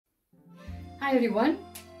Hi everyone,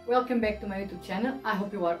 welcome back to my YouTube channel. I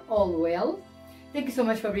hope you are all well. Thank you so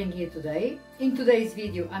much for being here today. In today's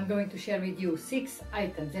video I'm going to share with you 6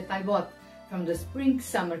 items that I bought from the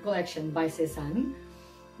Spring-Summer collection by Sezane.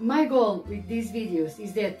 My goal with these videos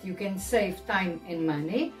is that you can save time and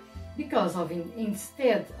money because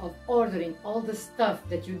instead of ordering all the stuff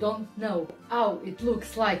that you don't know how it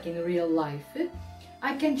looks like in real life,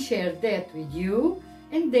 I can share that with you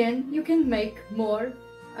and then you can make more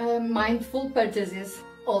mindful purchases.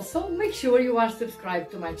 Also, make sure you are subscribed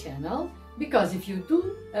to my channel, because if you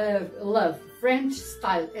do love French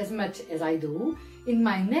style as much as I do, in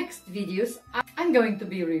my next videos I'm going to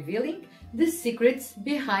be revealing the secrets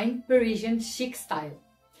behind Parisian chic style.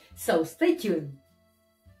 So stay tuned.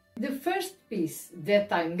 The first piece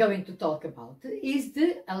that I'm going to talk about is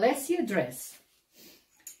the Alessia dress.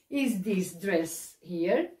 Is this dress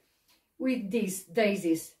here with this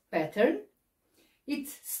daisies pattern.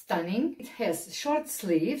 It's stunning. It has short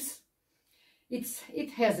sleeves.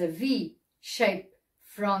 It has a V-shaped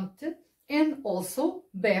front and also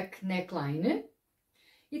back neckline.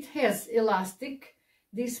 It has elastic.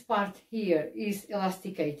 This part here is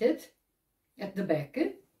elasticated at the back,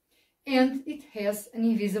 and it has an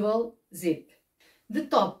invisible zip. The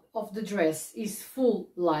top of the dress is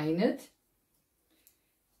full lined,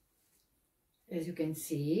 as you can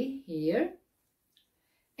see here.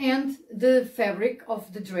 And the fabric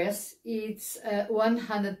of the dress is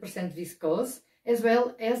 100% viscose, as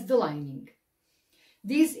well as the lining.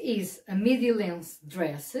 This is a midi-length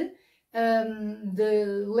dress.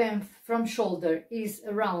 The length from shoulder is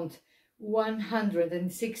around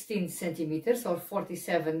 116 centimeters or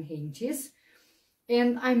 47 inches.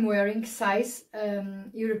 And I'm wearing size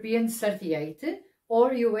European 38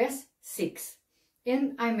 or US 6.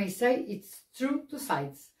 And I may say it's true to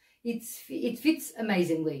size. It fits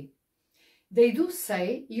amazingly. They do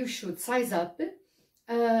say you should size up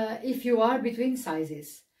if you are between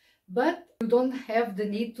sizes, but you don't have the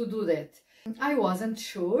need to do that. I wasn't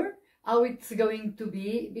sure how it's going to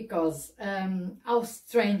be because how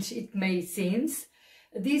strange it may seem.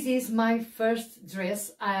 This is my first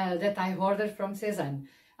dress that I ordered from Sezane.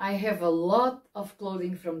 I have a lot of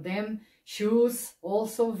clothing from them, shoes,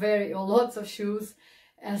 also lots of shoes,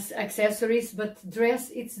 as accessories, but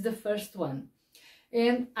dress, it's the first one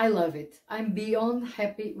and I love it. I'm beyond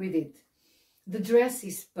happy with it. The dress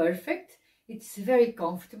is perfect, it's very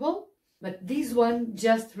comfortable, but this one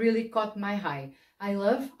just really caught my eye. I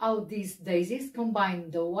love how these daisies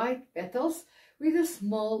combine the white petals with a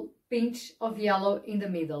small pinch of yellow in the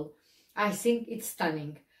middle. I think it's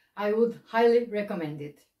stunning. I would highly recommend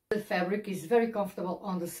it. The fabric is very comfortable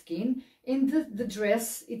on the skin, and the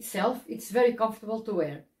dress itself, it's very comfortable to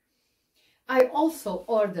wear. I also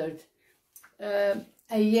ordered this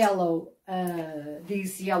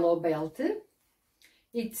yellow belt.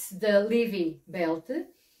 It's the Livy belt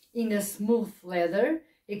in a smooth leather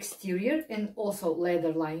exterior and also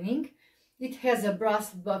leather lining. It has a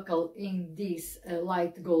brass buckle in this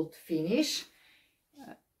light gold finish.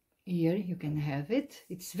 Here you can have it.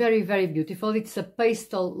 It's very, very beautiful. It's a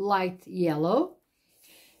pastel light yellow.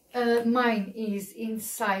 Mine is in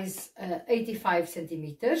size 85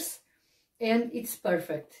 centimeters and it's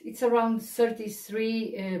perfect. It's around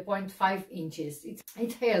 33.5 inches.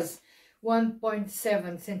 It has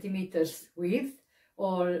 1.7 centimeters width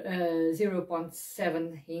or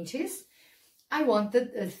 0.7 inches. I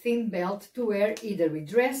wanted a thin belt to wear either with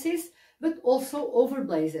dresses but also over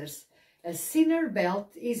blazers. A thinner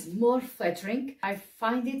belt is more flattering. I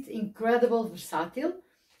find it incredibly versatile,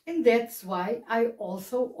 and that's why I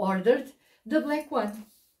also ordered the black one.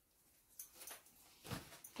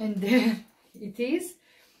 And there it is.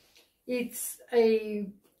 It's a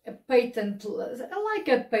patent, like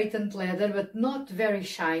a patent leather, but not very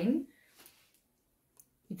shiny.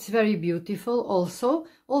 It's very beautiful also.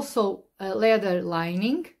 Also a leather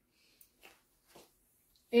lining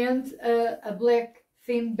and a black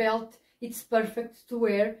thin belt. It's perfect to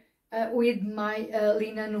wear with my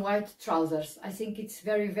linen white trousers. I think it's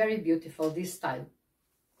very, very beautiful, this style.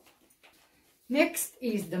 Next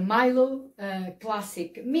is the Milo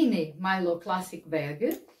Classic, mini Milo Classic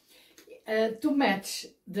bag. To match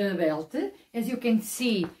the belt, as you can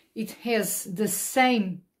see, it has the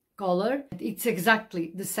same color. It's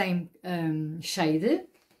exactly the same shade.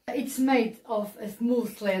 It's made of a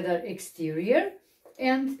smooth leather exterior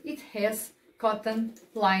and it has cotton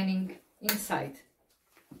lining inside.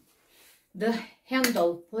 The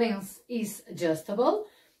handle length is adjustable.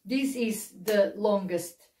 This is the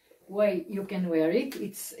longest way you can wear it.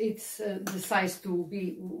 It's the size to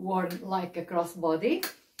be worn like a crossbody,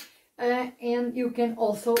 and you can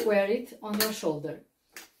also wear it on your shoulder.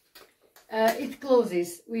 It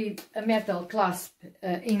closes with a metal clasp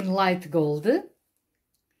in light gold.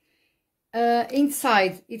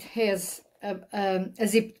 Inside it has a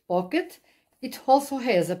zipped pocket. It also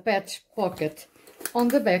has a patch pocket on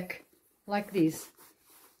the back, like this.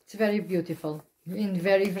 It's very beautiful and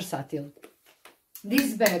very versatile.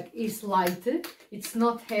 This bag is light, it's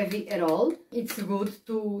not heavy at all. It's good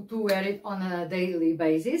to wear it on a daily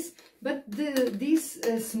basis, but this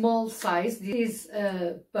small size is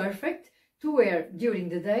perfect to wear during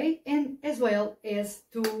the day and as well as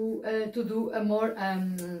to do a more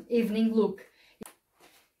evening look.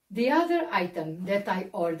 The other item that I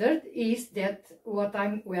ordered is that what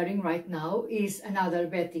I'm wearing right now is another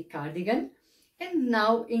batik cardigan, and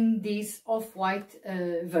now in this off-white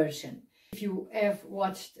version. If you have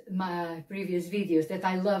watched my previous videos that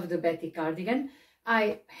I love the batik cardigan,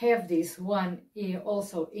 I have this one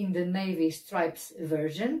also in the navy stripes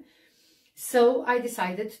version. So I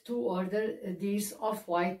decided to order this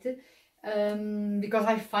off-white because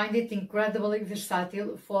I find it incredibly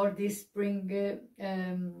versatile for this spring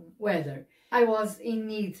weather. I was in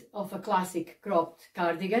need of a classic cropped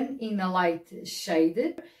cardigan in a light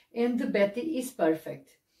shade, and the Betty is perfect.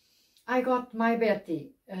 I got my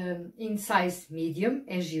Betty in size medium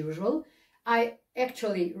as usual. I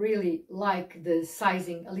actually really like the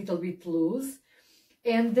sizing a little bit loose,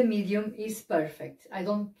 and the medium is perfect. I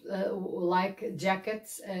don't like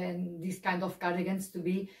jackets and these kind of cardigans to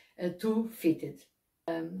be too fitted.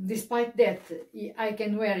 Despite that, I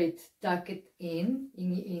can wear it tucked in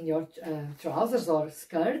your trousers or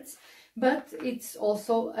skirts, but it's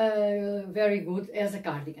also very good as a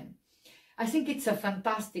cardigan. I think it's a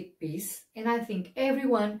fantastic piece, and I think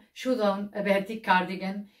everyone should own a batik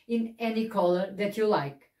cardigan in any color that you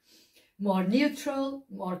like. More neutral,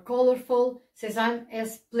 more colorful, Sezane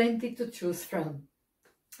has plenty to choose from.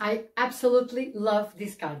 I absolutely love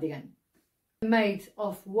this cardigan. Made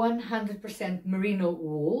of 100% merino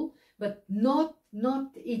wool, but not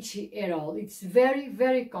itchy at all. It's very,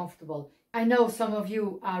 very comfortable. I know some of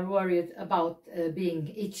you are worried about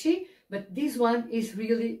being itchy, but this one is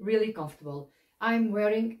really, really comfortable. I'm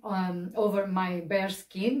wearing over my bare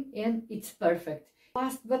skin and it's perfect.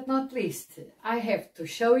 Last but not least, I have to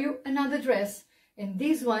show you another dress, and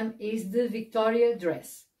this one is the Victoria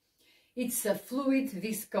dress. It's a fluid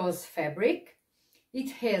viscose fabric.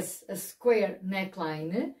 It has a square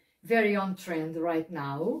neckline, very on trend right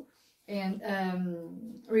now, and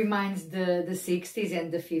reminds the 60s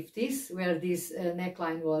and the 50s, where this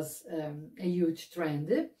neckline was a huge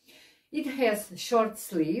trend. It has short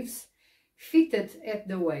sleeves, fitted at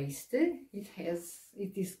the waist.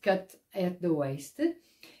 It is cut at the waist.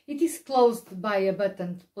 It is closed by a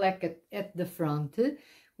buttoned placket at the front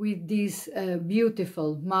with these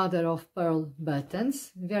beautiful mother of pearl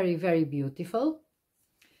buttons, very, very beautiful.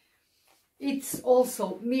 It's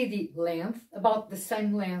also midi length, about the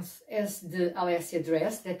same length as the Alessia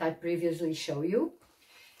dress that I previously showed you.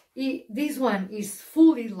 This one is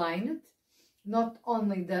fully lined, not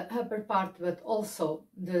only the upper part but also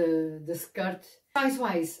the skirt.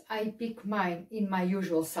 Size-wise, I pick mine in my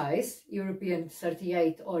usual size, European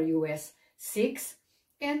 38 or US 6.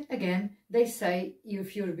 And again, they say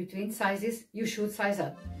if you're between sizes, you should size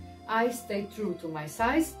up. I stay true to my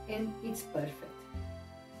size and it's perfect.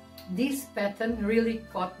 This pattern really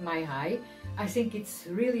caught my eye. I think it's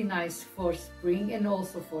really nice for spring and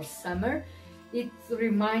also for summer. It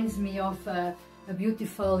reminds me of a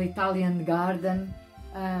beautiful Italian garden.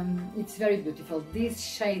 It's very beautiful. This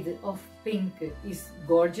shade of pink is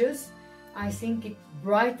gorgeous. I think it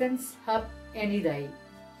brightens up any day.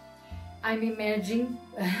 I'm imagining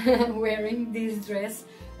wearing this dress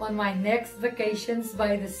on my next vacations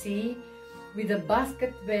by the sea with a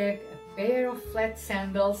basket bag, a pair of flat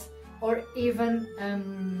sandals, or even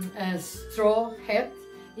a straw hat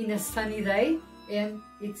in a sunny day, and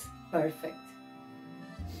it's perfect.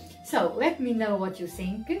 So let me know what you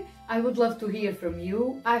think. I would love to hear from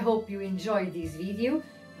you. I hope you enjoyed this video.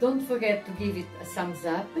 Don't forget to give it a thumbs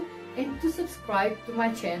up and to subscribe to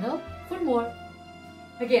my channel for more.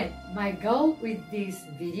 Again, my goal with these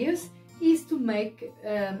videos is to make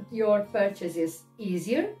your purchases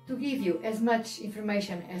easier, to give you as much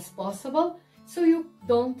information as possible, so you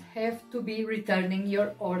don't have to be returning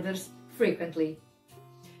your orders frequently.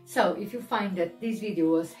 So if you find that this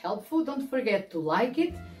video was helpful, don't forget to like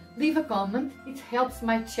it, leave a comment. It helps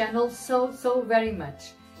my channel so very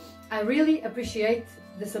much. I really appreciate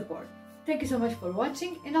the support. Thank you so much for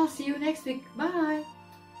watching, and I'll see you next week. Bye!